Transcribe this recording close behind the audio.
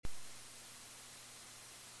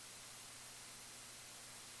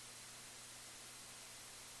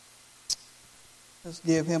Let's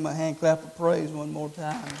give him a hand clap of praise one more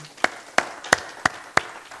time.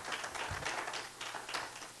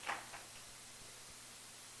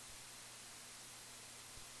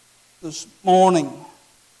 This morning,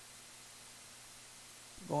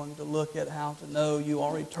 we're going to look at how to know you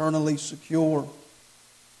are eternally secure.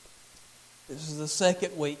 This is the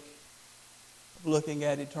second week of looking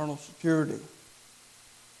at eternal security.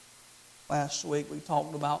 Last week we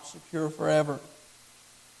talked about secure forever.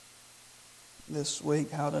 This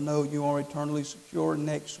week, how to know you are eternally secure.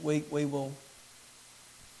 Next week we will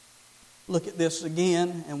look at this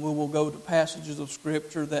again, and we will go to passages of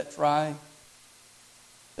Scripture that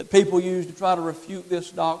people use to try to refute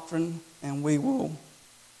this doctrine, and we will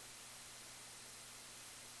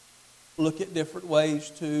look at different ways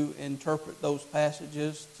to interpret those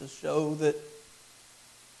passages to show that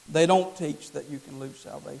they don't teach that you can lose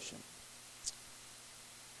salvation.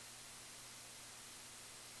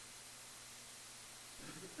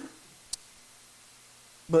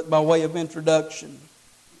 But by way of introduction,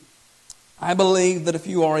 I believe that if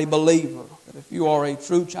you are a believer, that if you are a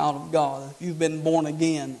true child of God, if you've been born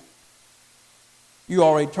again, you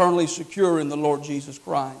are eternally secure in the Lord Jesus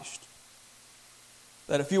Christ.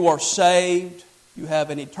 That if you are saved, you have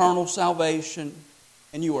an eternal salvation,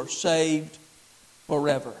 and you are saved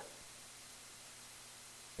forever.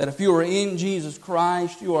 That if you are in Jesus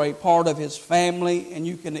Christ, you are a part of His family, and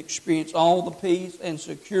you can experience all the peace and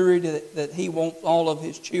security that He wants all of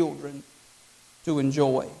His children to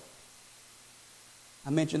enjoy. I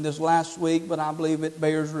mentioned this last week, but I believe it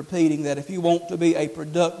bears repeating, that if you want to be a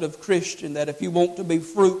productive Christian, that if you want to be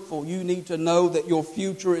fruitful, you need to know that your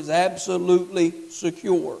future is absolutely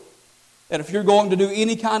secure. That if you're going to do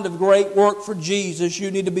any kind of great work for Jesus,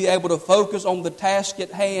 you need to be able to focus on the task at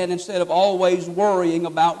hand instead of always worrying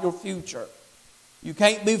about your future. You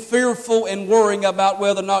can't be fearful and worrying about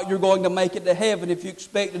whether or not you're going to make it to heaven if you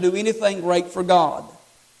expect to do anything great for God.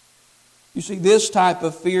 You see, this type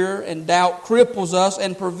of fear and doubt cripples us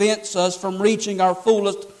and prevents us from reaching our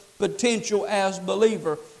fullest potential as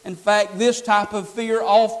believer. In fact, this type of fear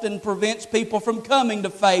often prevents people from coming to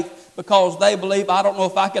faith because they believe, I don't know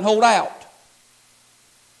if I can hold out.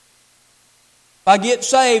 If I get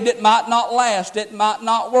saved, it might not last. It might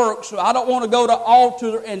not work. So I don't want to go to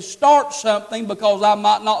altar and start something because I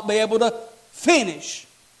might not be able to finish.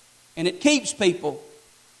 And it keeps people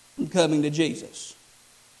from coming to Jesus.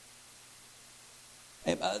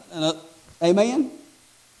 Amen?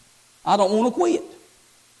 I don't want to quit.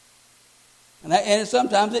 And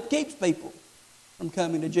sometimes it keeps people from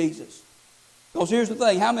coming to Jesus. Because here's the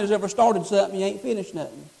thing, how many has ever started something you ain't finished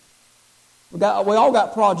nothing? We all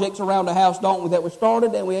got projects around the house, don't we, that we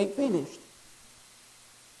started and we ain't finished.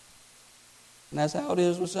 And that's how it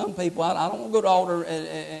is with some people. I don't want to go to altar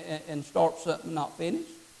and start something not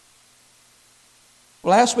finished.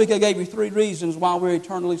 Well, last week I gave you 3 reasons why we're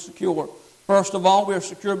eternally secure. First of all, we're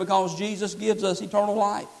secure because Jesus gives us eternal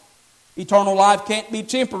life. Eternal life can't be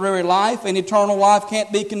temporary life, and eternal life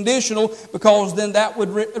can't be conditional, because then that would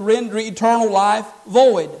render eternal life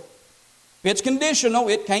void. If it's conditional,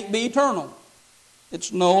 it can't be eternal.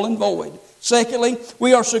 It's null and void. Secondly,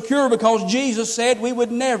 we are secure because Jesus said we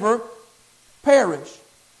would never perish.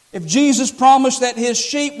 If Jesus promised that His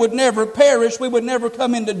sheep would never perish, we would never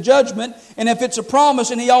come into judgment. And if it's a promise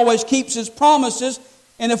and He always keeps His promises,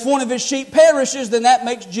 and if one of His sheep perishes, then that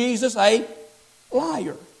makes Jesus a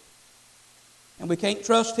liar. And we can't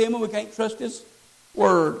trust Him, and we can't trust His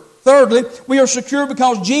word. Thirdly, we are secure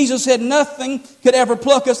because Jesus said nothing could ever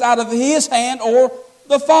pluck us out of His hand or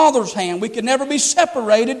the Father's hand. We can never be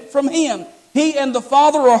separated from Him. He and the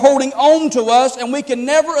Father are holding on to us, and we can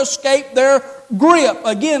never escape their grip.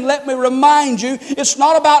 Again, let me remind you, it's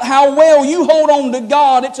not about how well you hold on to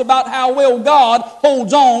God, it's about how well God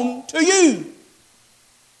holds on to you.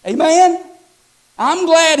 Amen? I'm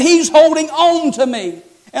glad He's holding on to me.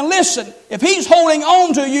 And listen, if He's holding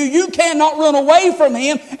on to you, you cannot run away from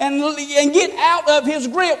Him and get out of His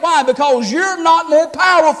grip. Why? Because you're not more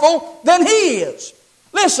powerful than He is.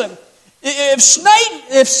 Listen, if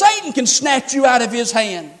Satan can snatch you out of his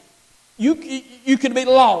hand, you could be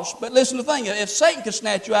lost. But listen to the thing, if Satan could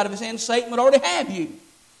snatch you out of his hand, Satan would already have you.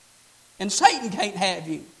 And Satan can't have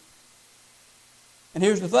you. And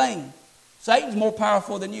here's the thing, Satan's more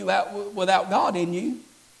powerful than you without God in you.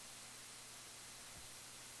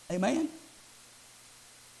 Amen?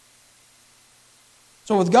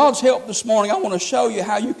 So with God's help this morning, I want to show you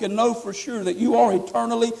how you can know for sure that you are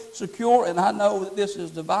eternally secure. And I know that this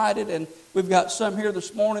is divided, and we've got some here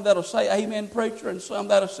this morning that'll say, amen, preacher, and some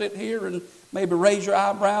that'll sit here and maybe raise your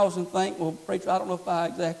eyebrows and think, well, preacher, I don't know if I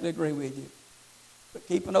exactly agree with you. But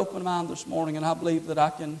keep an open mind this morning, and I believe that I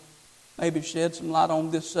can maybe shed some light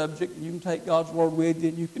on this subject. You can take God's Word with you,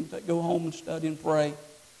 and you can go home and study and pray.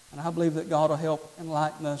 And I believe that God will help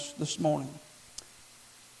enlighten us this morning.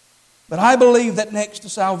 But I believe that next to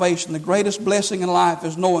salvation, the greatest blessing in life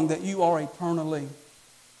is knowing that you are eternally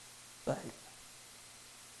saved.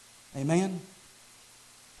 Amen?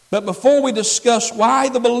 But before we discuss why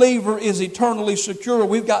the believer is eternally secure,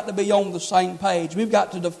 we've got to be on the same page. We've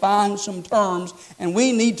got to define some terms, and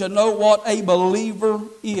we need to know what a believer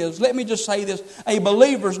is. Let me just say this. A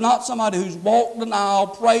believer is not somebody who's walked an aisle,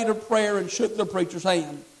 prayed a prayer, and shook the preacher's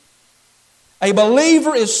hand. A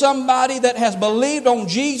believer is somebody that has believed on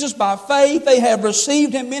Jesus by faith. They have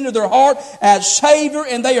received Him into their heart as Savior,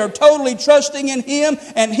 and they are totally trusting in Him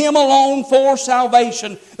and Him alone for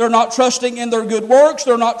salvation. They're not trusting in their good works.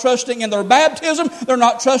 They're not trusting in their baptism. They're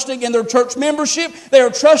not trusting in their church membership. They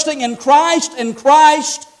are trusting in Christ and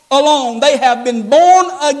Christ alone. They have been born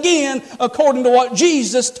again according to what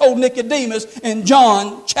Jesus told Nicodemus in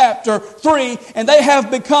John chapter 3, and they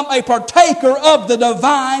have become a partaker of the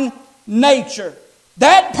divine nature.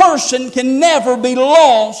 That person can never be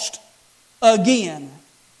lost again.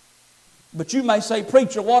 But you may say,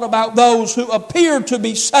 preacher, what about those who appear to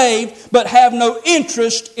be saved but have no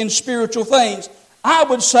interest in spiritual things? I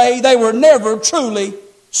would say they were never truly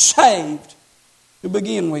saved to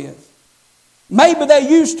begin with. Maybe they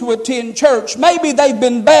used to attend church. Maybe they've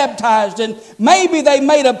been baptized, and maybe they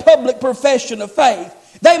made a public profession of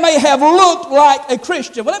faith. They may have looked like a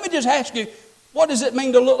Christian. Well, let me just ask you, what does it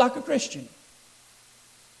mean to look like a Christian?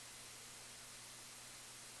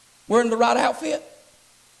 Wearing the right outfit?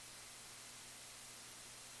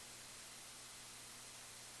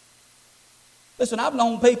 Listen, I've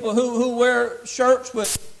known people who wear shirts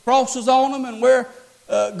with crosses on them and wear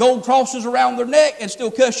gold crosses around their neck and still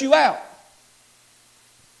cuss you out.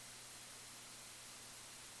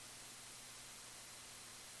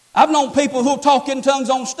 I've known people who'll talk in tongues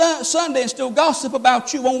on Sunday and still gossip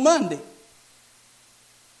about you on Monday.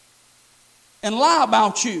 And lie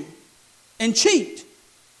about you and cheat. Is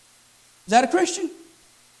that a Christian?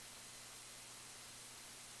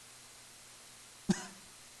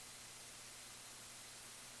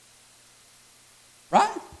 Right?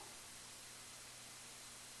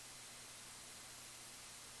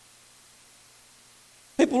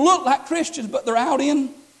 People look like Christians, but they're out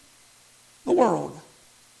in the world.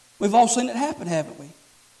 We've all seen it happen, haven't we?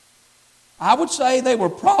 I would say they were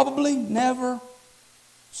probably never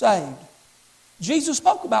saved. Jesus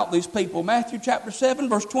spoke about these people. Matthew chapter 7,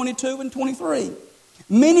 verse 22 and 23.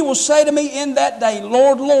 Many will say to me in that day,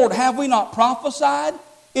 Lord, Lord, have we not prophesied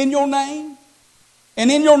in your name? And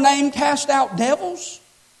in your name cast out devils?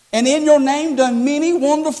 And in your name done many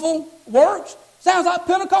wonderful works? Sounds like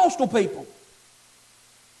Pentecostal people.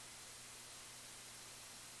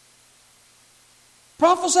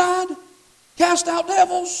 Prophesied, cast out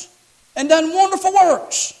devils, and done wonderful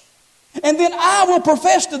works. And then I will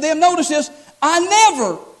profess to them, notice this, I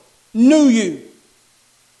never knew you.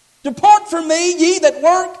 Depart from me, ye that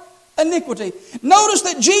work iniquity. Notice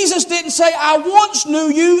that Jesus didn't say, I once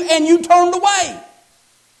knew you and you turned away.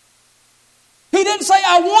 He didn't say,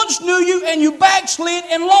 I once knew you and you backslid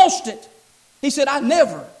and lost it. He said, I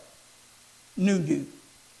never knew you.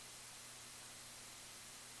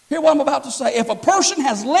 Hear what I'm about to say. If a person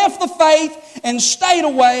has left the faith and stayed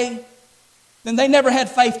away, then they never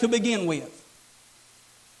had faith to begin with.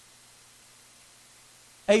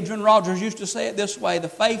 Adrian Rogers used to say it this way, the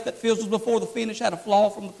faith that fizzles before the finish had a flaw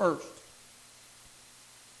from the first.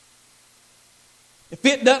 If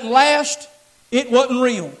it doesn't last, it wasn't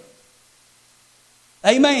real.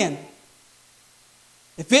 Amen.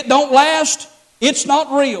 If it don't last, it's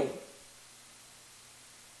not real.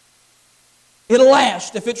 It'll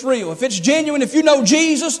last if it's real. If it's genuine, if you know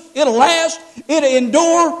Jesus, it'll last, it'll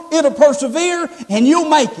endure, it'll persevere, and you'll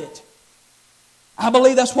make it. I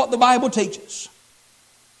believe that's what the Bible teaches.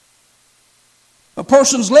 A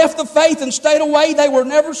person's left the faith and stayed away, they were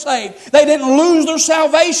never saved. They didn't lose their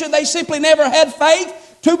salvation, they simply never had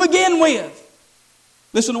faith to begin with.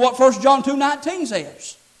 Listen to what 1 John 2:19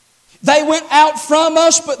 says. They went out from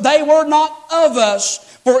us, but they were not of us.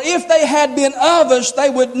 For if they had been of us, they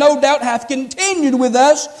would no doubt have continued with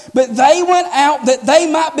us. But they went out that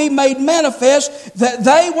they might be made manifest that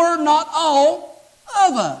they were not all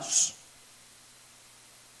of us.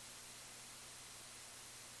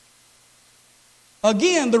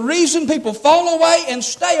 Again, the reason people fall away and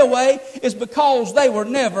stay away is because they were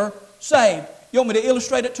never saved. You want me to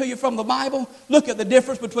illustrate it to you from the Bible? Look at the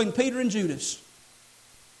difference between Peter and Judas.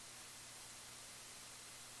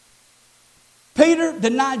 Peter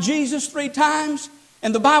denied Jesus 3 times,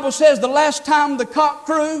 and the Bible says the last time the cock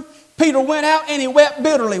crew, Peter went out and he wept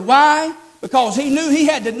bitterly. Why? Because he knew he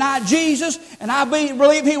had denied Jesus, and I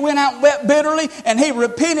believe he went out and wept bitterly, and he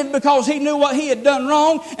repented because he knew what he had done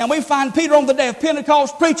wrong. And we find Peter on the day of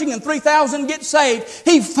Pentecost preaching, and 3,000 get saved.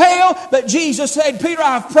 He fell, but Jesus said, Peter,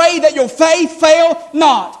 I pray that your faith fail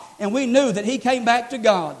not. And we knew that he came back to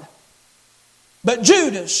God. But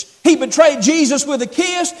Judas, he betrayed Jesus with a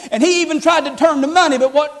kiss, and he even tried to turn the money,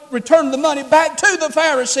 but returned the money back to the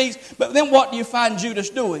Pharisees. But then what do you find Judas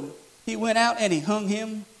doing? He went out and he hung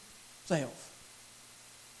himself.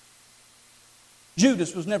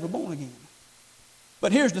 Judas was never born again.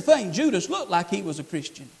 But here's the thing, Judas looked like he was a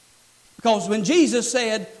Christian. Because when Jesus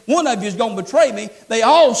said, one of you is going to betray me, they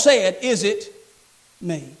all said, is it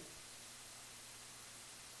me?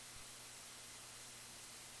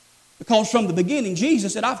 Because from the beginning,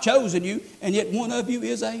 Jesus said, I've chosen you, and yet one of you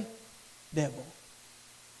is a devil.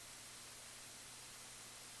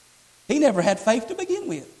 He never had faith to begin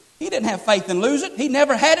with. He didn't have faith and lose it. He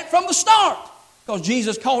never had it from the start. Because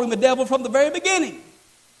Jesus called him a devil from the very beginning.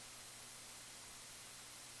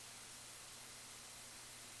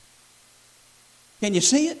 Can you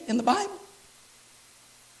see it in the Bible?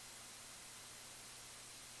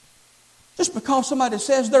 Just because somebody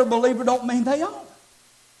says they're a believer don't mean they are.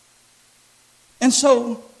 And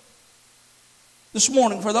so, this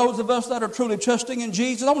morning, for those of us that are truly trusting in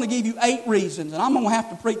Jesus, I want to give you 8 reasons, and I'm going to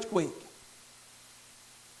have to preach quick.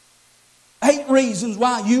 8 reasons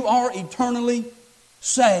why you are eternally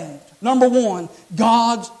saved. Number 1,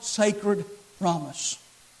 God's sacred promise.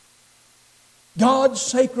 God's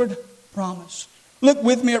sacred promise. Look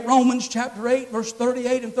with me at Romans chapter 8, verse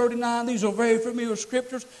 38 and 39. These are very familiar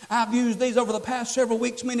scriptures. I've used these over the past several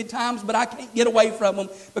weeks many times, but I can't get away from them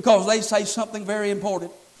because they say something very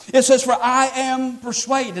important. It says, for I am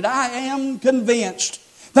persuaded, I am convinced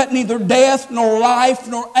that neither death, nor life,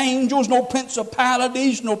 nor angels, nor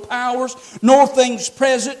principalities, nor powers, nor things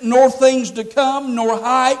present, nor things to come, nor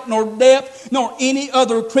height, nor depth, nor any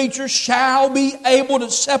other creature shall be able to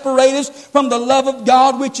separate us from the love of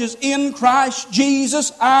God which is in Christ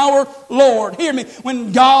Jesus our Lord. Hear me.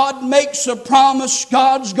 When God makes a promise,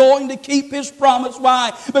 God's going to keep His promise.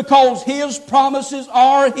 Why? Because His promises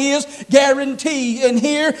are His guarantee. And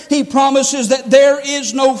here He promises that there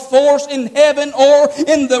is no force in heaven or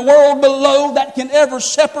in the world below that can ever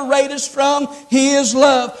separate us from His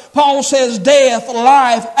love. Paul says death,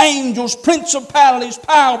 life, angels, principalities,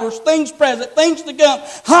 powers, things present, things to come,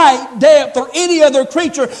 height, depth, or any other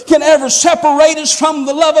creature can ever separate us from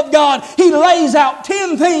the love of God. He lays out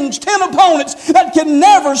 10 things, 10 opponents that can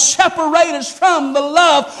never separate us from the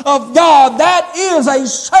love of God. That is a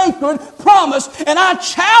sacred promise. And I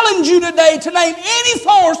challenge you today to name any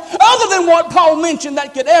force other than what Paul mentioned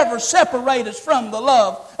that could ever separate us from the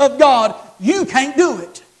love of God. You can't do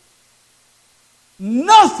it.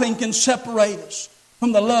 Nothing can separate us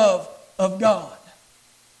from the love of God.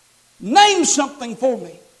 Name something for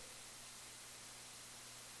me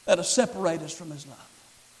that'll separate us from His love.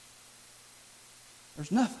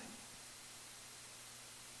 There's nothing.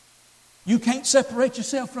 You can't separate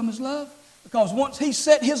yourself from His love because once He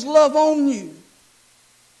set His love on you,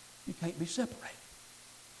 you can't be separated.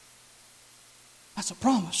 That's a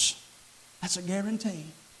promise. That's a guarantee.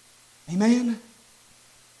 Amen?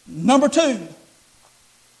 Number 2,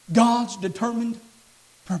 God's determined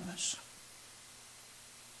purpose.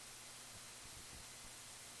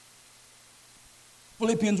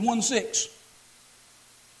 Philippians 1:6.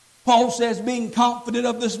 Paul says, being confident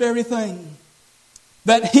of this very thing,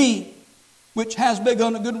 that He which has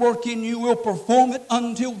begun a good work in you will perform it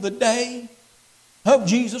until the day of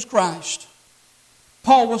Jesus Christ.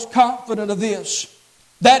 Paul was confident of this.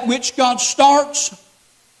 That which God starts,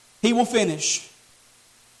 He will finish.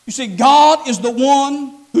 You see, God is the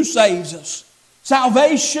one who saves us.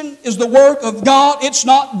 Salvation is the work of God. It's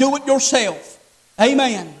not do it yourself.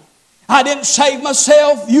 Amen. I didn't save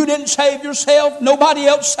myself. You didn't save yourself. Nobody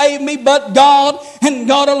else saved me but God and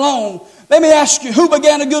God alone. Let me ask you, who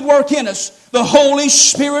began a good work in us? The Holy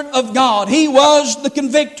Spirit of God. He was the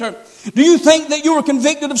convictor. Do you think that you were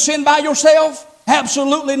convicted of sin by yourself?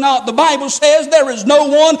 Absolutely not. The Bible says there is no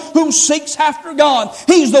one who seeks after God.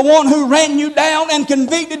 He's the one who ran you down and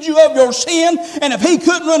convicted you of your sin. And if He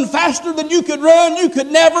couldn't run faster than you could run, you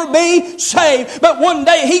could never be saved. But one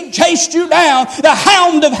day He chased you down. The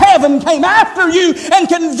hound of heaven came after you and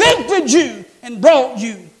convicted you and brought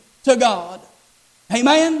you to God.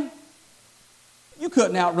 Amen? You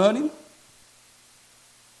couldn't outrun Him.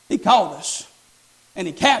 He called us and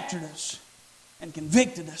He captured us and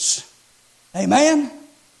convicted us. Amen?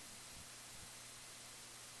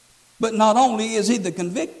 But not only is He the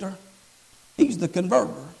convictor, He's the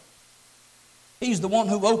converter. He's the one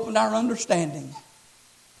who opened our understanding.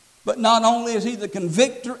 But not only is He the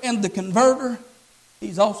convictor and the converter,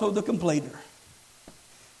 He's also the completer.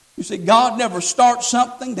 You see, God never starts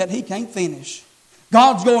something that He can't finish.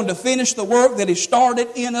 God's going to finish the work that He started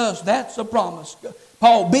in us. That's a promise.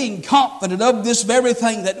 Paul, being confident of this very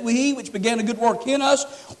thing, that He which began a good work in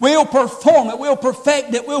us will perform it, will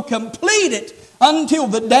perfect it, will complete it until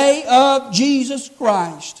the day of Jesus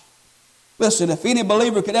Christ. Listen, if any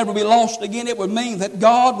believer could ever be lost again, it would mean that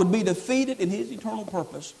God would be defeated in His eternal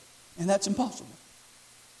purpose. And that's impossible.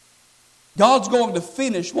 God's going to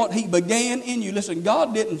finish what He began in you. Listen,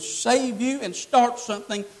 God didn't save you and start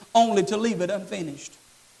something only to leave it unfinished.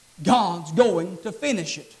 God's going to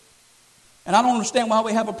finish it. And I don't understand why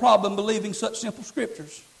we have a problem believing such simple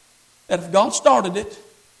scriptures. That if God started it,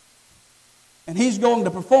 and He's going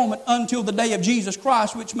to perform it until the day of Jesus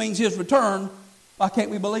Christ, which means His return, why can't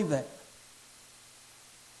we believe that?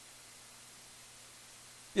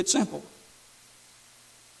 It's simple.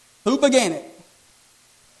 Who began it?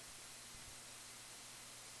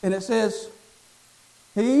 And it says,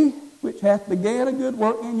 He which hath began a good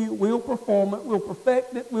work in you will perform it, will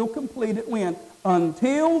perfect it, will complete it. When?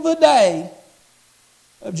 Until the day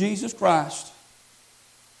of Jesus Christ.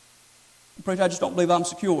 Preacher, I just don't believe I'm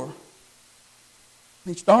secure.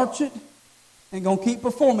 He starts it and going to keep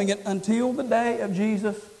performing it until the day of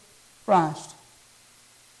Jesus Christ.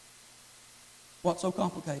 What's so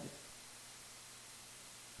complicated?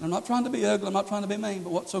 I'm not trying to be ugly, I'm not trying to be mean,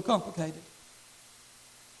 but what's so complicated?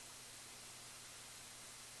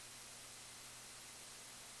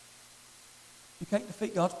 You can't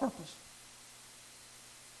defeat God's purpose.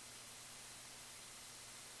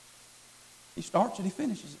 He starts it, He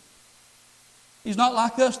finishes it. He's not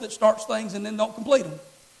like us that starts things and then don't complete them.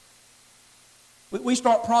 We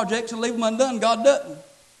start projects and leave them undone. God doesn't.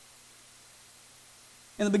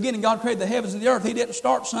 In the beginning, God created the heavens and the earth. He didn't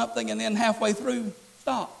start something and then halfway through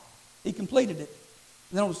stop. He completed it.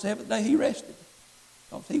 And then on the seventh day, He rested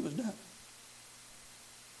because He was done.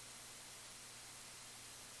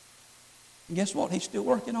 And guess what? He's still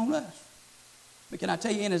working on us. But can I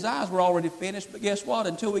tell you, in His eyes, we're already finished. But guess what?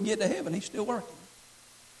 Until we get to heaven, He's still working.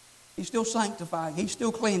 He's still sanctifying. He's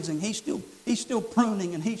still cleansing. He's still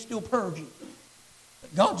pruning, and He's still purging.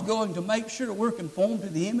 But God's going to make sure we're conformed to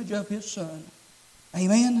the image of His Son.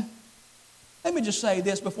 Amen? Let me just say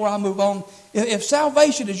this before I move on. If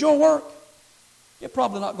salvation is your work, it's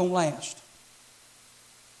probably not going to last.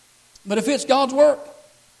 But if it's God's work,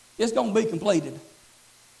 it's going to be completed.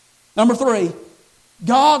 Number 3,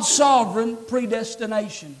 God's sovereign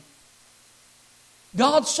predestination.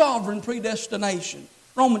 God's sovereign predestination.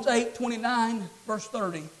 Romans 8:29, verse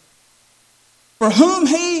 30. For whom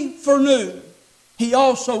He foreknew, He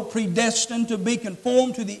also predestined to be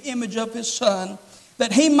conformed to the image of His Son,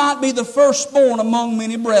 that He might be the firstborn among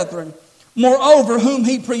many brethren. Moreover, whom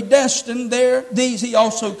He predestined, these He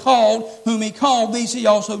also called. Whom He called, these He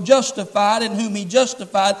also justified. And whom He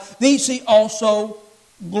justified, these He also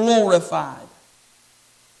glorified.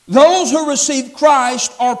 Those who receive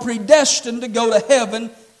Christ are predestined to go to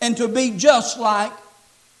heaven and to be just like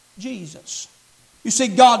Jesus. You see,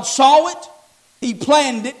 God saw it, He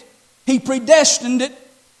planned it, He predestined it,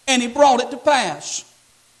 and He brought it to pass.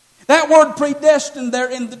 That word predestined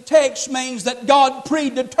there in the text means that God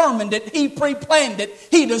predetermined it, He pre-planned it,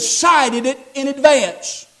 He decided it in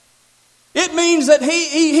advance. It means that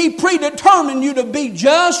He predetermined you to be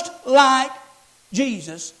just like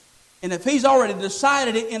Jesus. And if He's already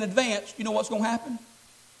decided it in advance, you know what's going to happen?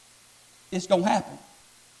 It's going to happen.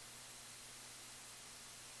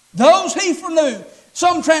 Those He foreknew.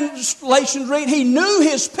 Some translations read, He knew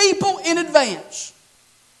His people in advance.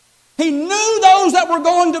 He knew those that were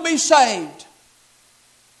going to be saved.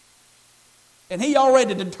 And He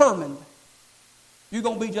already determined you're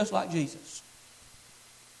going to be just like Jesus.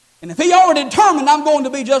 And if He already determined I'm going to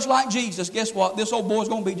be just like Jesus, guess what? This old boy's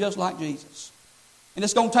going to be just like Jesus. And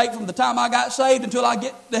it's going to take from the time I got saved until I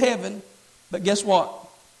get to heaven. But guess what?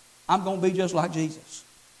 I'm going to be just like Jesus.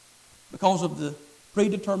 Because of the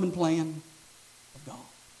predetermined plan of God.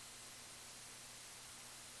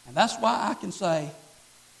 And that's why I can say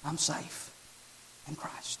I'm safe in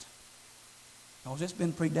Christ. Because it's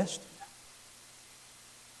been predestined.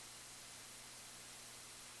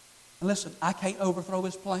 And listen, I can't overthrow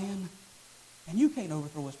His plan. And you can't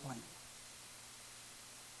overthrow His plan.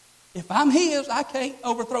 If I'm His, I can't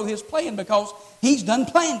overthrow His plan because He's done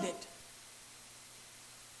planned it.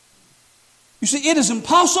 You see, it is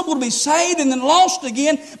impossible to be saved and then lost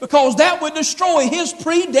again because that would destroy His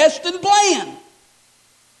predestined plan.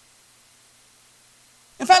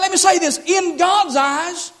 In fact, let me say this. In God's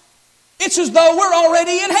eyes, it's as though we're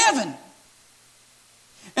already in heaven.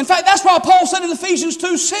 In fact, that's why Paul said in Ephesians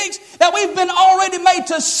 2:6 that we've been already made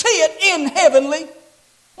to sit in heavenly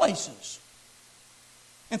places.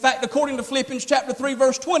 In fact, according to Philippians chapter 3,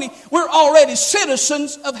 verse 20, we're already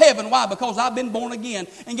citizens of heaven. Why? Because I've been born again.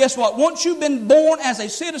 And guess what? Once you've been born as a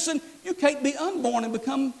citizen, you can't be unborn and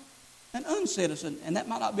become an uncitizen. And that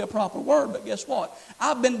might not be a proper word, but guess what?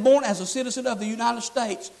 I've been born as a citizen of the United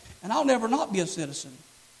States, and I'll never not be a citizen.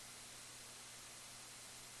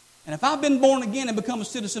 And if I've been born again and become a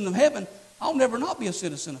citizen of heaven, I'll never not be a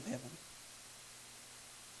citizen of heaven.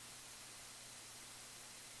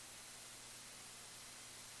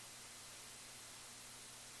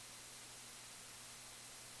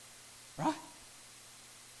 Right?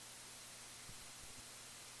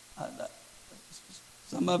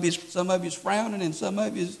 Some of you's frowning, and some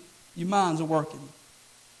of your minds are working.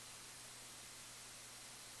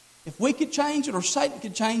 If we could change it, or Satan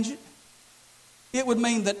could change it, it would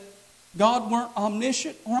mean that God weren't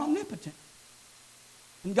omniscient or omnipotent.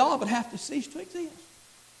 And God would have to cease to exist.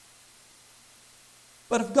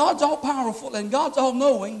 But if God's all-powerful and God's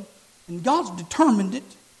all-knowing and God's determined it,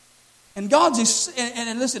 and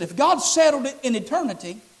and listen, if God settled it in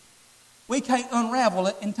eternity, we can't unravel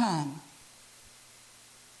it in time.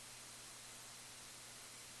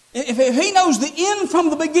 If He knows the end from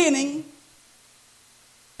the beginning,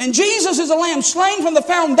 and Jesus is a lamb slain from the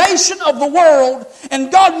foundation of the world,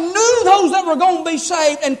 and God knew those that were going to be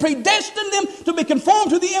saved and predestined them to be conformed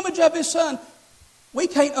to the image of His Son, we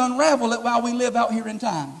can't unravel it while we live out here in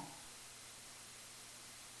time.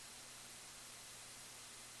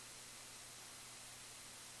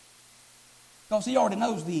 Because He already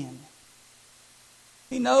knows the end.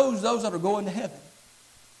 He knows those that are going to heaven,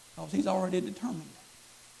 because He's already determined.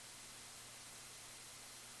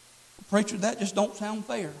 Preacher, that just don't sound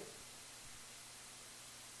fair.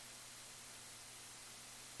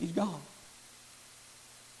 He's God.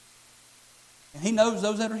 And He knows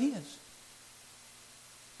those that are His.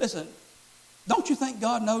 Listen, don't you think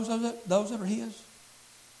God knows those that are His?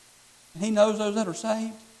 And He knows those that are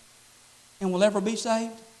saved and will ever be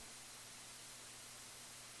saved?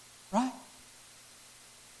 Right?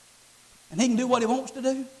 And He can do what He wants to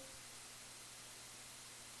do.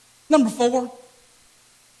 Number 4.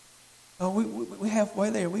 Oh, we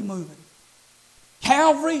halfway there. We moving.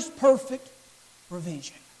 Calvary's perfect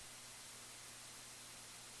provision.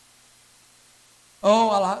 Oh,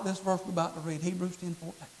 I like this verse we're about to read. Hebrews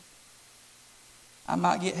 10:14. I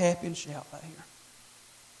might get happy and shout right here.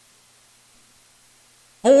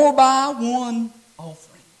 For by one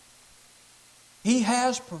offering He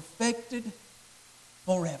has perfected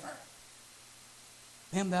forever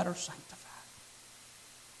them that are sanctified.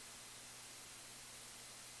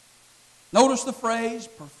 Notice the phrase,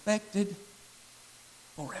 perfected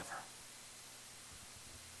forever.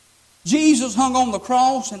 Jesus hung on the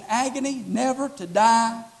cross in agony, never to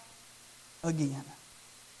die again.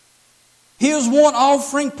 His one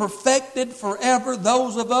offering perfected forever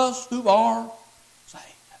those of us who are saved.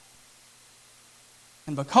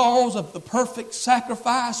 And because of the perfect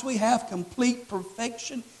sacrifice, we have complete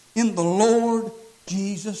perfection in the Lord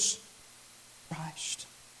Jesus Christ.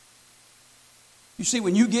 You see,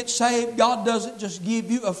 when you get saved, God doesn't just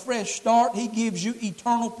give you a fresh start. He gives you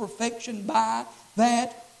eternal perfection by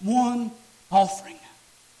that one offering.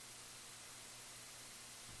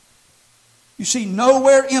 You see,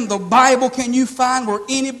 nowhere in the Bible can you find where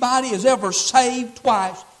anybody is ever saved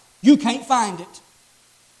twice. You can't find it.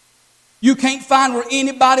 You can't find where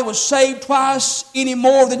anybody was saved twice any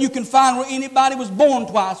more than you can find where anybody was born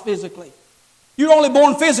twice physically. You're only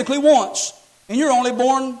born physically once, and you're only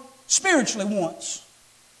born spiritually once.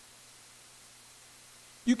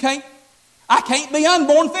 I can't be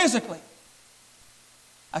unborn physically.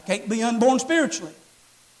 I can't be unborn spiritually.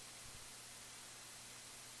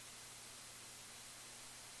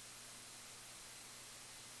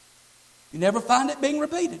 You never find it being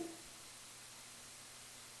repeated.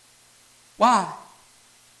 Why?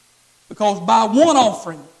 Because by one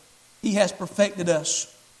offering, He has perfected us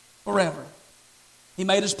forever. He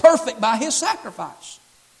made us perfect by His sacrifice.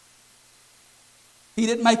 He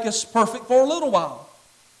didn't make us perfect for a little while.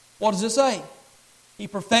 What does it say? He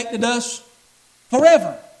perfected us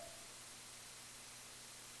forever.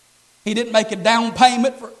 He didn't make a down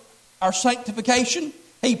payment for our sanctification.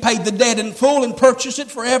 He paid the debt in full and purchased it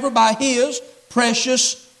forever by His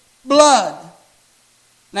precious blood.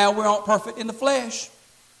 Now, we aren't perfect in the flesh,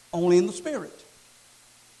 only in the Spirit.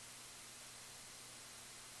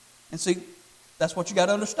 And see, that's what you got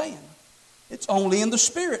to understand. It's only in the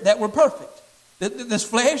Spirit that we're perfect. This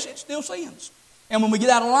flesh, it still sins. And when we get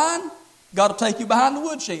out of line, God will take you behind the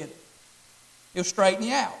woodshed. He'll straighten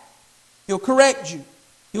you out. He'll correct you.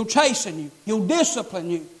 He'll chasten you. He'll discipline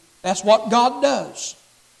you. That's what God does.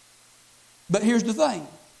 But here's the thing.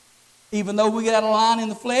 Even though we get out of line in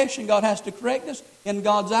the flesh and God has to correct us, in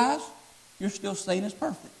God's eyes, you're still seen as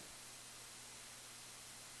perfect.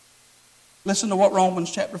 Listen to what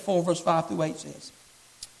Romans chapter 4, verse 5 through 8 says.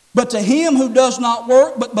 But to him who does not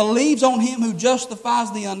work, but believes on him who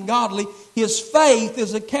justifies the ungodly, his faith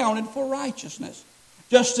is accounted for righteousness.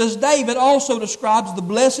 Just as David also describes the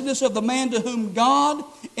blessedness of the man to whom God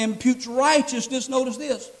imputes righteousness, notice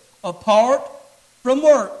this, apart from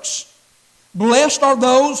works. Blessed are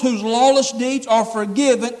those whose lawless deeds are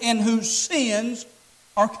forgiven and whose sins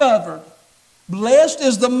are covered. Blessed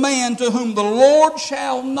is the man to whom the Lord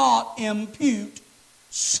shall not impute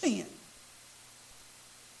sin.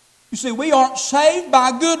 You see, we aren't saved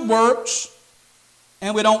by good works,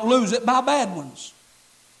 and we don't lose it by bad ones.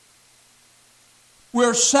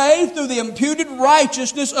 We're saved through the imputed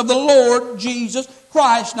righteousness of the Lord Jesus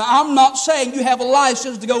Christ. Now, I'm not saying you have a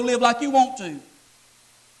license to go live like you want to.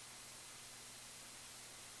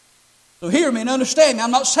 So hear me and understand me.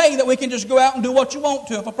 I'm not saying that we can just go out and do what you want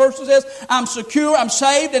to. If a person says, I'm secure, I'm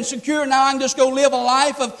saved and secure, now I can just go live a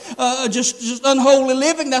life of just unholy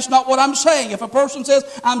living, that's not what I'm saying. If a person says,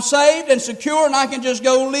 I'm saved and secure and I can just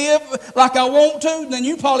go live like I want to, then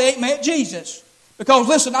you probably ain't met Jesus. Because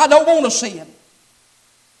listen, I don't want to sin.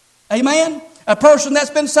 Amen? A person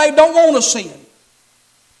that's been saved don't want to sin.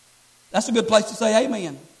 That's a good place to say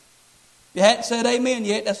amen. If you hadn't said amen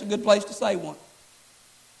yet, that's a good place to say one.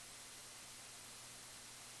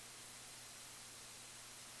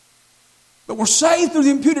 But we're saved through the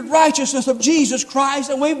imputed righteousness of Jesus Christ,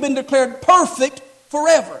 and we've been declared perfect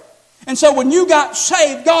forever. And so when you got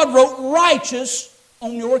saved, God wrote righteous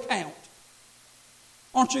on your account.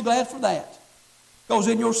 Aren't you glad for that? Because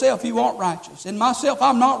in yourself you aren't righteous. In myself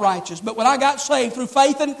I'm not righteous. But when I got saved through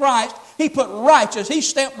faith in Christ, He put righteous, He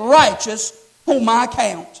stamped righteous on my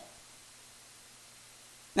account.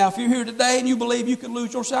 Now if you're here today and you believe you can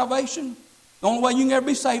lose your salvation, the only way you can ever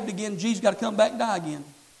be saved again, Jesus got to come back and die again.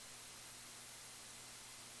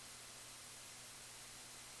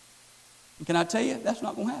 And can I tell you, that's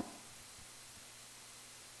not going to happen.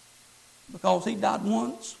 Because He died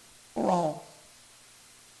once for all.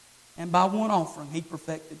 And by one offering, He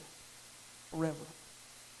perfected forever.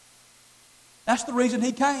 That's the reason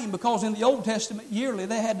He came, because in the Old Testament, yearly,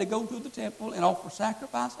 they had to go to the temple and offer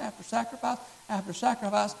sacrifice after sacrifice after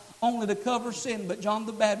sacrifice, only to cover sin. But John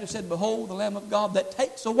the Baptist said, Behold, the Lamb of God that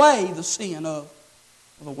takes away the sin of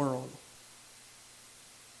the world.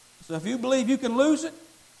 So if you believe you can lose it,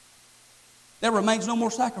 there remains no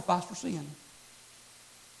more sacrifice for sin.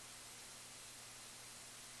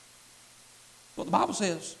 That's what the Bible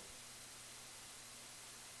says.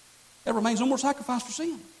 There remains no more sacrifice for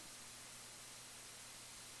sin.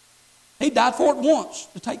 He died for it once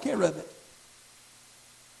to take care of it.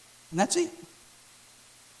 And that's it.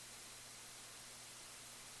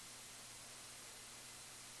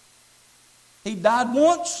 He died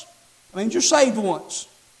once. That means you're saved once.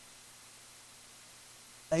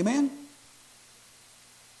 Amen?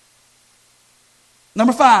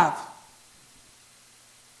 Number 5.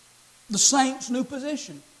 The saint's new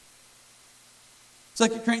position. 2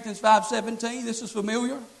 Corinthians 5:17, this is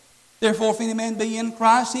familiar. Therefore, if any man be in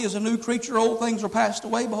Christ, he is a new creature. Old things are passed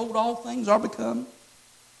away. Behold, all things are become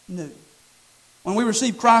new. When we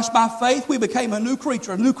received Christ by faith, we became a new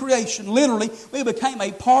creature, a new creation. Literally, we became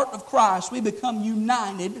a part of Christ. We become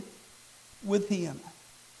united with Him.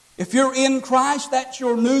 If you're in Christ, that's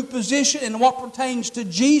your new position, and what pertains to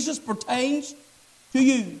Jesus pertains to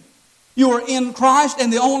you. You are in Christ,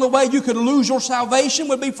 and the only way you could lose your salvation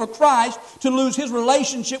would be for Christ to lose His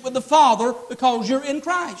relationship with the Father, because you're in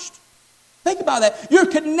Christ. Think about that. You're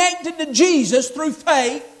connected to Jesus through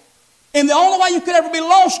faith, and the only way you could ever be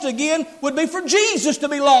lost again would be for Jesus to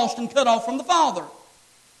be lost and cut off from the Father.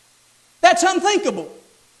 That's unthinkable.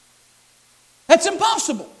 That's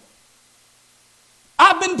impossible.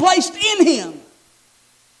 I've been placed in Him.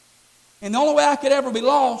 And the only way I could ever be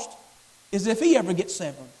lost is if He ever gets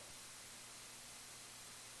severed.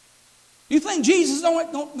 You think Jesus is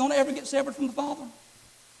going to ever get severed from the Father?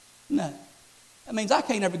 No. That means I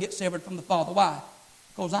can't ever get severed from the Father. Why?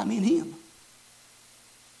 Because I'm in Him.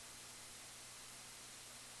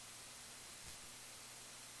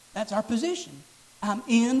 That's our position. I'm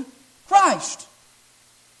in Christ.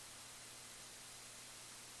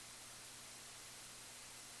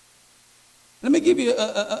 Let me give you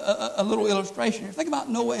a little illustration here. Think about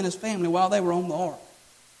Noah and his family while they were on the ark.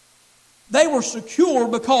 They were secure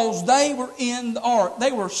because they were in the ark.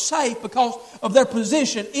 They were safe because of their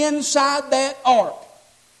position inside that ark.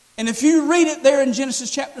 And if you read it there in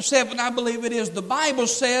Genesis chapter 7, I believe it is, the Bible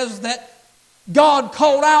says that God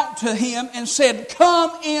called out to him and said,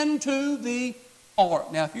 come into the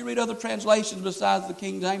ark. Now, if you read other translations besides the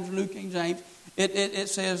King James or New King James, it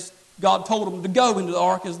says God told them to go into the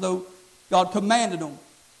ark as though God commanded them.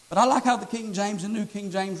 But I like how the King James and New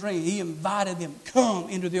King James read. He invited them, come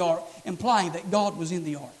into the ark, implying that God was in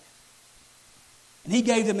the ark. And he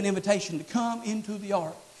gave them an invitation to come into the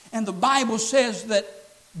ark. And the Bible says that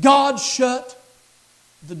God shut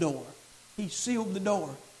the door. He sealed the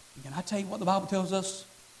door. And can I tell you what the Bible tells us?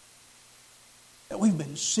 That we've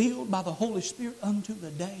been sealed by the Holy Spirit unto the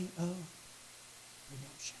day of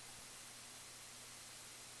redemption.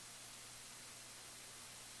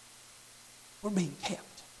 We're being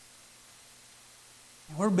kept.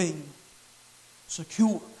 And we're being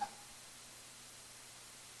secured.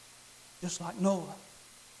 Just like Noah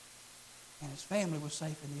and his family was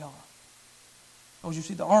safe in the ark. Because you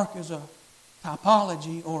see, the ark is a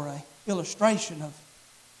typology or an illustration of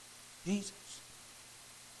Jesus.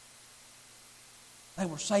 They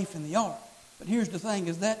were safe in the ark. But here's the thing,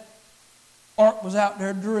 is that ark was out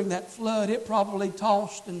there during that flood. It probably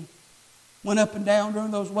tossed and went up and down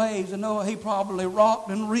during those waves. And Noah, he probably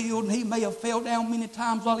rocked and reeled, and he may have fell down many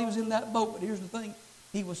times while he was in that boat. But here's the thing,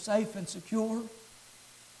 he was safe and secure,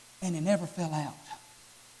 and he never fell out.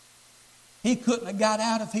 He couldn't have got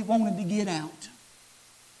out if he wanted to get out.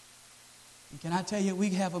 And can I tell you, we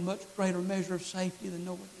have a much greater measure of safety than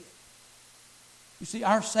Noah did. You see,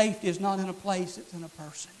 our safety is not in a place, it's in a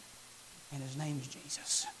person. And his name is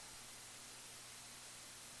Jesus.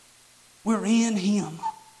 We're in him.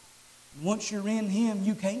 And once you're in him,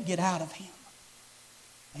 you can't get out of him.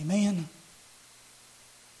 Amen.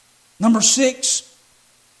 Number 6,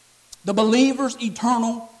 the believer's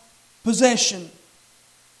eternal possession.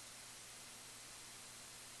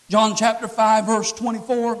 John chapter 5, verse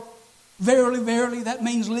 24. Verily, verily, that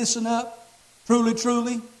means listen up. Truly,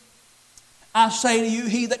 truly, I say to you,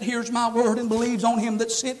 he that hears my word and believes on him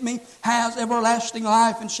that sent me has everlasting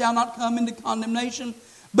life and shall not come into condemnation,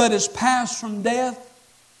 but is passed from death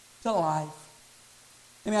to life.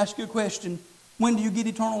 Let me ask you a question. When do you get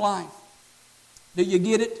eternal life? Do you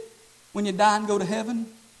get it when you die and go to heaven?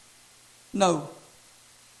 No.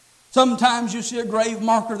 Sometimes you see a grave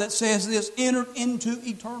marker that says this, entered into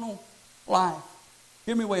eternal life.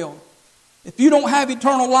 Hear me well. If you don't have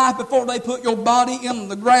eternal life before they put your body in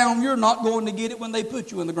the ground, you're not going to get it when they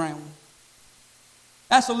put you in the ground.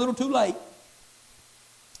 That's a little too late.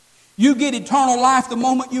 You get eternal life the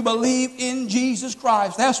moment you believe in Jesus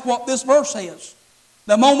Christ. That's what this verse says.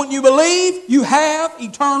 The moment you believe, you have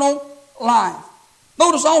eternal life.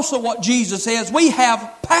 Notice also what Jesus says. We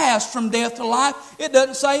have passed from death to life. It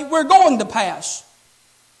doesn't say we're going to pass.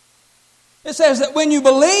 It says that when you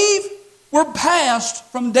believe, we're passed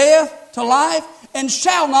from death to life and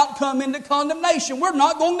shall not come into condemnation. We're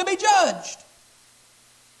not going to be judged.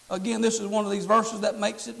 Again, this is one of these verses that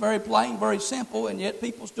makes it very plain, very simple, and yet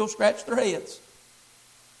people still scratch their heads.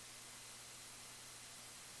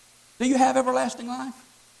 Do you have everlasting life?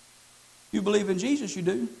 You believe in Jesus, you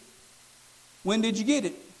do. When did you get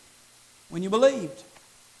it? When you believed.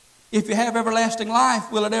 If you have everlasting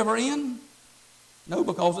life, will it ever end? No,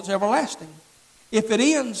 because it's everlasting. If it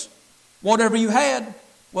ends, whatever you had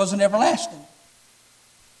wasn't everlasting.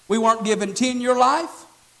 We weren't given 10-year life,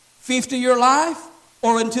 50-year life,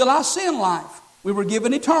 or until I sin life. We were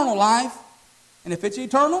given eternal life. And if it's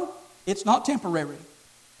eternal, it's not temporary.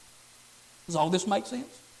 Does all this make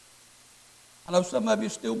sense? I know some of you are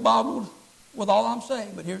still boggled with all I'm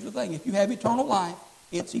saying, but here's the thing. If you have eternal life,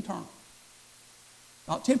 it's eternal.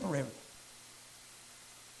 Not temporary.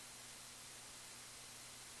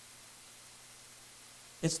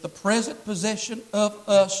 It's the present possession of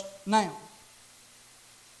us now.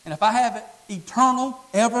 And if I have eternal,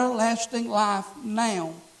 everlasting life now,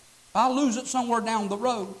 if I lose it somewhere down the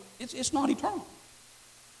road, it's not eternal.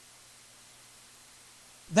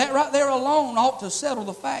 That right there alone ought to settle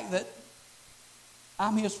the fact that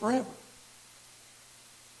I'm His forever.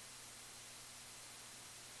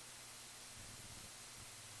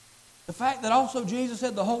 The fact that also Jesus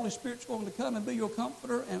said the Holy Spirit's going to come and be your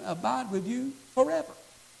comforter and abide with you forever.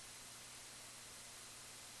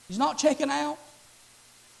 He's not checking out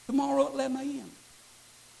tomorrow at 11 a.m.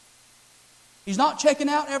 He's not checking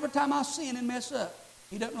out every time I sin and mess up.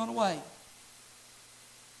 He doesn't run away.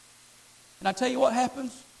 And I tell you what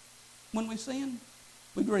happens when we sin?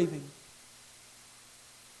 We grieve Him.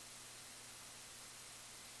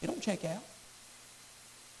 He don't check out.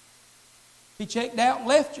 He checked out and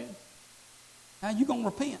left you. How you going to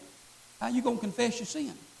repent? How you going to confess your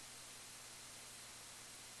sin?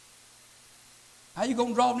 How are you going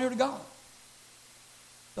to draw near to God?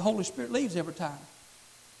 The Holy Spirit leaves every time.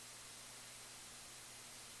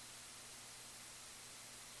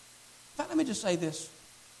 In fact, let me just say this.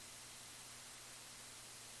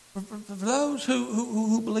 For those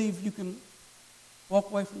who believe you can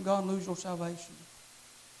walk away from God and lose your salvation,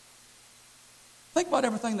 think about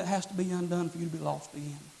everything that has to be undone for you to be lost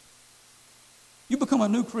again. You become a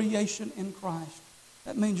new creation in Christ.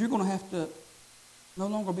 That means you're going to have to no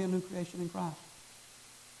longer be a new creation in Christ.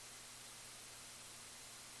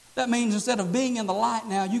 That means instead of being in the light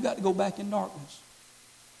now, you got to go back in darkness.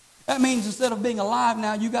 That means instead of being alive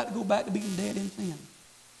now, you got to go back to being dead in sin.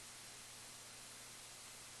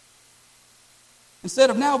 Instead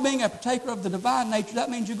of now being a partaker of the divine nature, that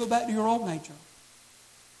means you go back to your old nature.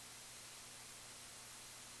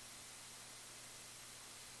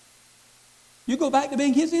 You go back to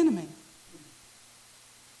being His enemy.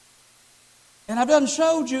 And I've done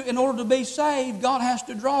showed you, in order to be saved, God has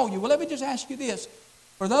to draw you. Well, let me just ask you this.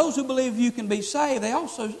 For those who believe you can be saved, they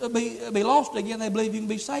also be lost again. They believe you can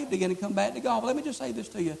be saved again and come back to God. Well, let me just say this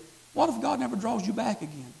to you. What if God never draws you back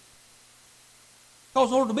again? Because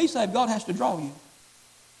in order to be saved, God has to draw you.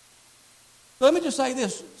 So let me just say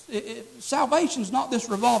this. Salvation is not this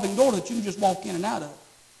revolving door that you can just walk in and out of.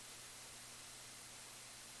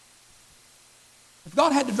 If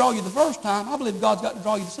God had to draw you the first time, I believe God's got to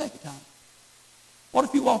draw you the second time. What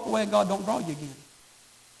if you walk away and God don't draw you again?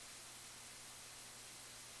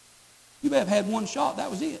 You may have had one shot,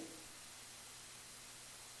 that was it.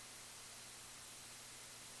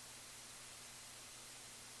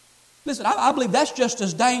 Listen, I believe that's just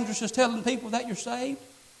as dangerous as telling people that you're saved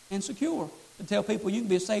and secure. To tell people you can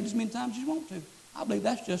be saved as many times as you want to. I believe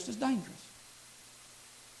that's just as dangerous.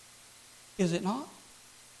 Is it not?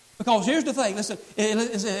 Because here's the thing. Listen,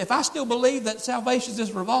 if I still believe that salvation is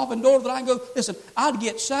this revolving door, that I can go, listen, I'd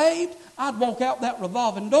get saved, I'd walk out that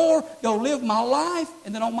revolving door, go live my life,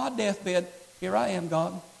 and then on my deathbed, here I am,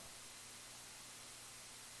 God.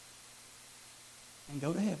 And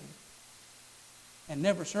go to heaven. And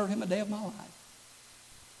never serve Him a day of my life.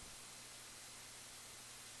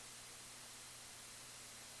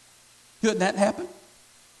 Couldn't that happen?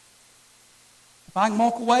 If I can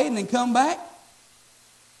walk away and then come back,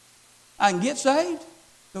 I can get saved,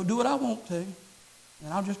 go do what I want to,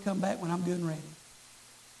 and I'll just come back when I'm good and ready.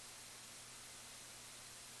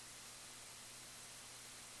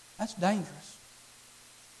 That's dangerous.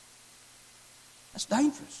 That's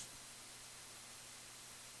dangerous.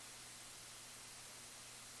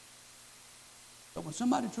 But when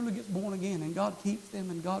somebody truly gets born again and God keeps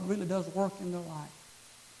them and God really does work in their life,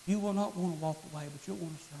 you will not want to walk away, but you'll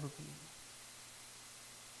want to serve Him.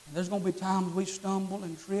 And there's going to be times we stumble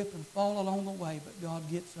and trip and fall along the way, but God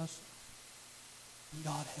gets us and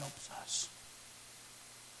God helps us.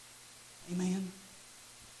 Amen?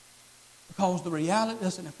 Because the reality,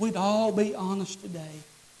 listen, if we'd all be honest today,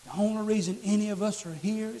 the only reason any of us are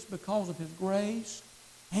here is because of His grace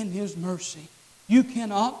and His mercy. You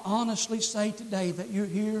cannot honestly say today that you're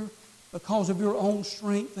here because of your own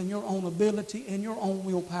strength and your own ability and your own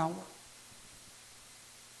willpower.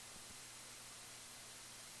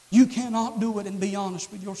 You cannot do it and be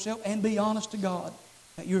honest with yourself and be honest to God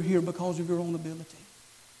that you're here because of your own ability.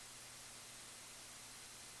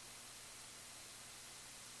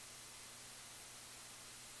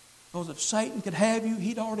 Because if Satan could have you,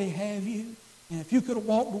 he'd already have you. And if you could have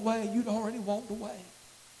walked away, you'd already walked away.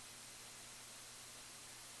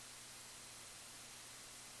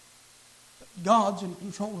 God's in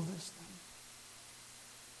control of this thing.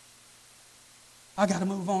 I got to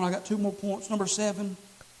move on. I got 2 more points. Number 7,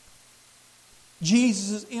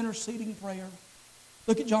 Jesus' interceding prayer.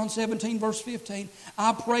 Look at John 17, verse 15.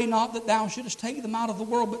 I pray not that thou shouldest take them out of the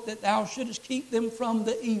world, but that thou shouldest keep them from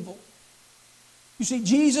the evil. You see,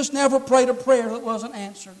 Jesus never prayed a prayer that wasn't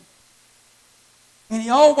answered. And He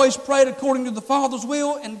always prayed according to the Father's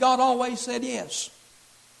will, and God always said yes.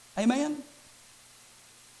 Amen?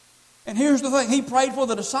 And here's the thing. He prayed for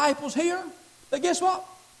the disciples here. But guess what?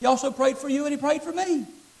 He also prayed for you and He prayed for me.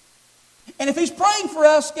 And if He's praying for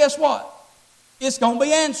us, guess what? It's going to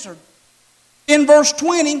be answered. In verse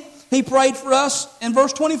 20, He prayed for us. In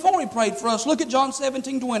verse 24, He prayed for us. Look at John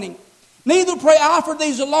 17:20. Neither pray I for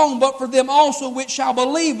these alone, but for them also which shall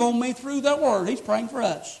believe on me through their word. He's praying for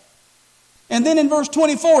us. And then in verse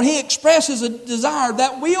 24, He expresses a desire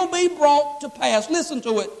that will be brought to pass. Listen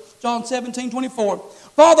to it. John 17:24.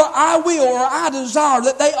 Father, I will, or I desire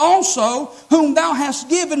that they also, whom thou hast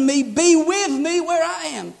given me, be with me where I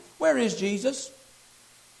am. Where is Jesus?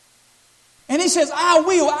 And He says, I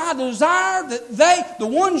will, I desire that they, the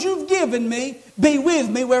ones you've given me, be with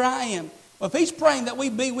me where I am. Well, if He's praying that we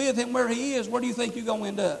be with Him where He is, where do you think you're going to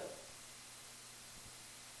end up?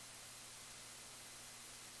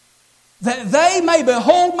 That they may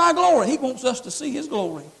behold my glory. He wants us to see His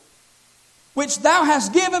glory. Which thou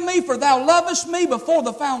hast given me, for thou lovest me before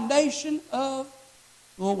the foundation of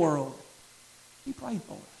the world. He prayed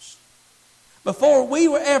for us. Before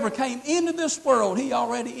we ever came into this world, He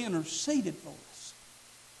already interceded for us.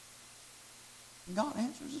 And God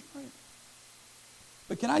answers His prayer.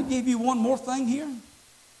 But can I give you one more thing here?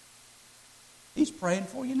 He's praying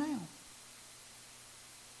for you now.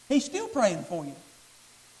 He's still praying for you.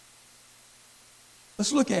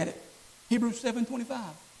 Let's look at it. Hebrews 7:25.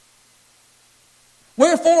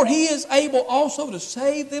 Wherefore He is able also to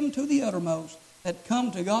save them to the uttermost that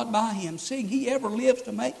come to God by Him, seeing He ever lives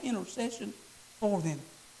to make intercession for them.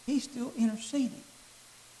 He's still interceding.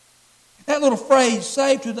 That little phrase,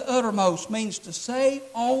 save to the uttermost, means to save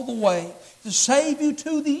all the way, to save you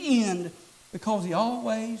to the end, because He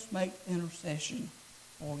always makes intercession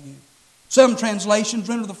for you. Some translations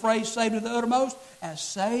render the phrase save to the uttermost as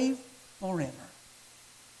save forever.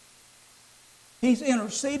 He's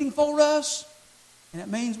interceding for us, and it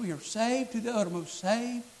means we are saved to the uttermost,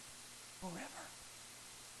 saved forever.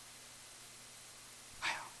 Wow.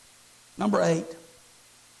 Number 8,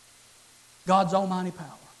 God's almighty power.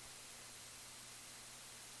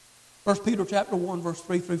 1 Peter chapter 1, verse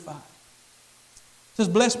 3 through 5. It says,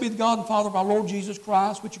 Blessed be the God and Father of our Lord Jesus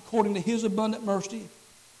Christ, which according to His abundant mercy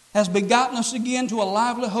has begotten us again to a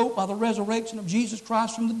lively hope by the resurrection of Jesus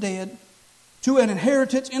Christ from the dead, to an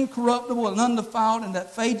inheritance incorruptible and undefiled, and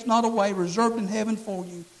that fades not away, reserved in heaven for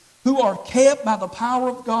you, who are kept by the power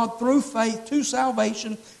of God through faith to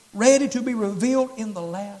salvation, ready to be revealed in the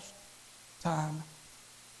last time.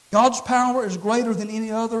 God's power is greater than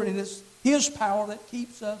any other, and it is His power that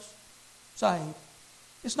keeps us saved.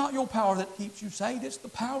 It's not your power that keeps you saved, it's the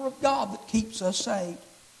power of God that keeps us saved.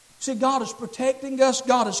 See, God is protecting us,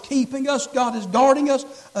 God is keeping us, God is guarding us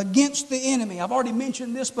against the enemy. I've already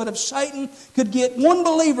mentioned this, but if Satan could get one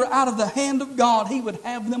believer out of the hand of God, he would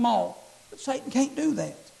have them all. But Satan can't do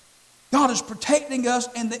that. God is protecting us,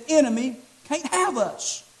 and the enemy can't have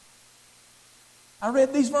us. I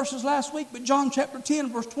read these verses last week, but John chapter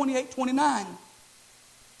 10, verse 28-29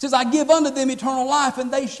 says, I give unto them eternal life,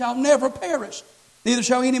 and they shall never perish. Neither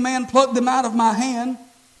shall any man pluck them out of my hand.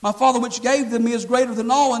 My Father which gave them me is greater than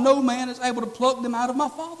all, and no man is able to pluck them out of my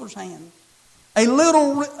Father's hand. A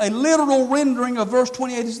literal rendering of verse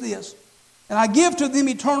 28 is this. And I give to them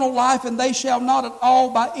eternal life, and they shall not at all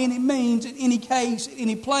by any means, in any case, in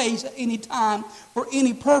any place, at any time, for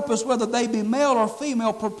any purpose, whether they be male or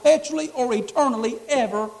female, perpetually or eternally,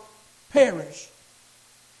 ever perish.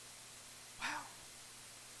 Wow.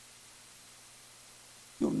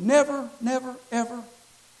 You'll never, never, ever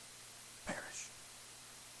perish.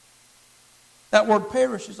 That word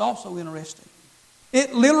perish is also interesting.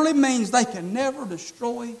 It literally means they can never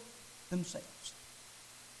destroy themselves.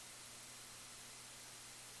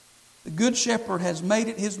 The Good Shepherd has made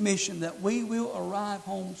it His mission that we will arrive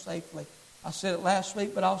home safely. I said it last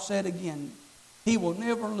week, but I'll say it again. He will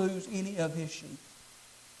never lose any of His sheep.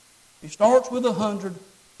 He starts with 100,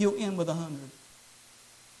 He'll end with 100.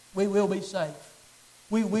 We will be safe.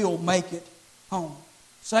 We will make it home.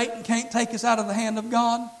 Satan can't take us out of the hand of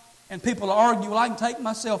God. And people argue, well, I can take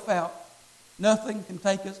myself out. Nothing can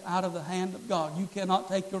take us out of the hand of God. You cannot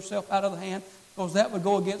take yourself out of the hand, because that would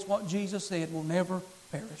go against what Jesus said, will never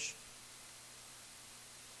perish.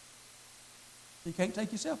 You can't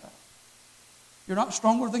take yourself out. You're not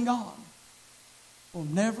stronger than God. Will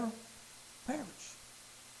never perish.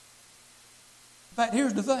 In fact,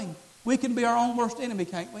 here's the thing. We can be our own worst enemy,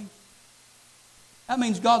 can't we? That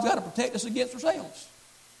means God's got to protect us against ourselves.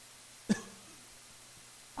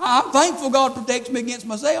 I'm thankful God protects me against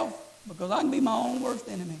myself, because I can be my own worst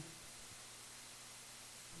enemy.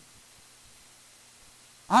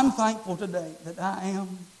 I'm thankful today that I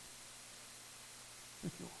am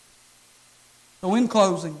secure. So in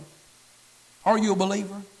closing, are you a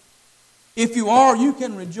believer? If you are, you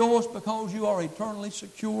can rejoice because you are eternally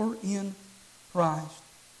secure in Christ.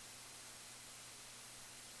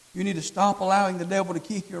 You need to stop allowing the devil to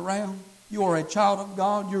kick you around. You are a child of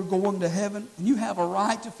God. You're going to heaven. And you have a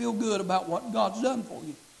right to feel good about what God's done for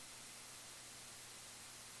you.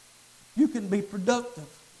 You can be productive.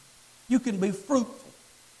 You can be fruitful.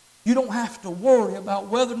 You don't have to worry about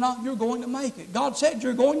whether or not you're going to make it. God said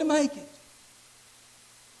you're going to make it.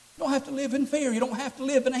 You don't have to live in fear. You don't have to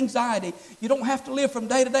live in anxiety. You don't have to live from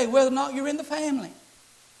day to day whether or not you're in the family.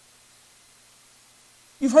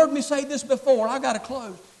 You've heard me say this before. I got to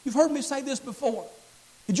close. You've heard me say this before.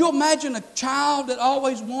 Could you imagine a child that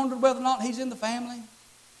always wondered whether or not he's in the family?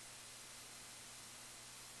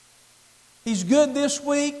 He's good this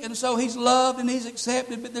week, and so he's loved and he's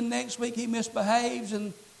accepted, but then next week he misbehaves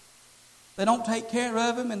and they don't take care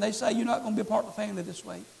of him, and they say, you're not going to be a part of the family this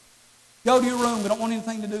week. Go to your room. We don't want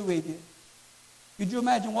anything to do with you. Could you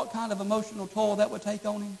imagine what kind of emotional toll that would take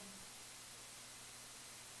on him?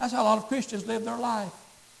 That's how a lot of Christians live their life.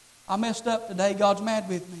 I messed up today. God's mad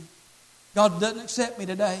with me. God doesn't accept me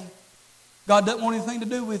today. God doesn't want anything to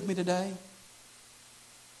do with me today.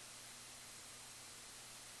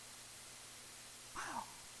 Wow.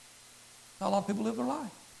 That's how a lot of people live their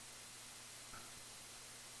life.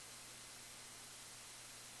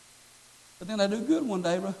 But then they do good one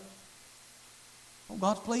day. Oh,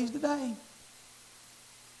 God's pleased today.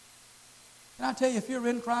 Can I tell you, if you're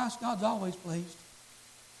in Christ, God's always pleased.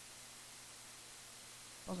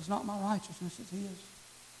 Because it's not my righteousness, it's His.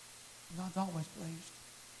 God's always pleased.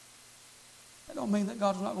 That don't mean that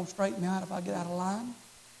God's not going to straighten me out if I get out of line.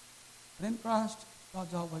 But in Christ,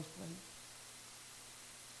 God's always pleased.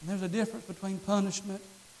 And there's a difference between punishment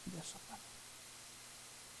and discipline.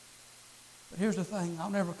 But here's the thing, I'll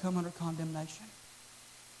never come under condemnation.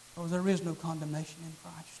 Because there is no condemnation in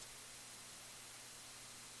Christ.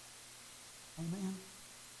 Amen.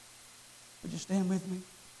 Would you stand with me?